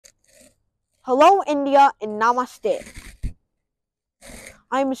Hello, India, and Namaste.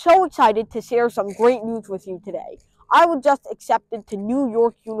 I am so excited to share some great news with you today. I was just accepted to New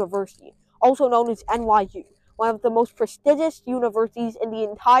York University, also known as NYU, one of the most prestigious universities in the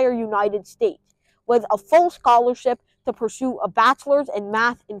entire United States, with a full scholarship to pursue a bachelor's in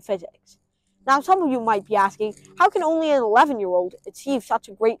math and physics. Now, some of you might be asking, how can only an 11-year-old achieve such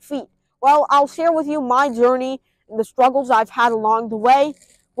a great feat? Well, I'll share with you my journey and the struggles I've had along the way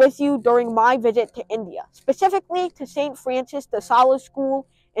with you during my visit to India, specifically to St. Francis de Sales School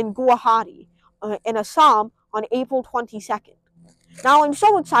in Guwahati, in Assam, on April 22nd. Now, I'm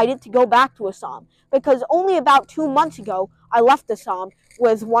so excited to go back to Assam because only about 2 months ago, I left Assam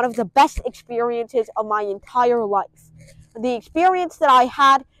with one of the best experiences of my entire life. The experience that I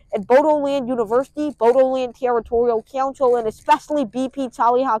had at Bodoland University, Bodoland Territorial Council, and especially BP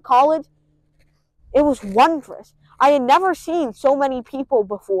Chaliha College, it was wondrous. I had never seen so many people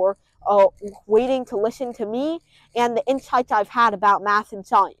before waiting to listen to me and the insights I've had about math and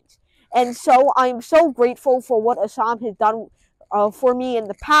science. And so I'm so grateful for what Assam has done for me in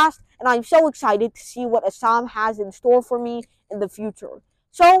the past, and I'm so excited to see what Assam has in store for me in the future.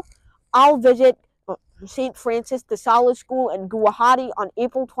 So I'll visit St. Francis de Sales School in Guwahati on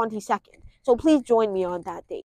April 22nd. So please join me on that date.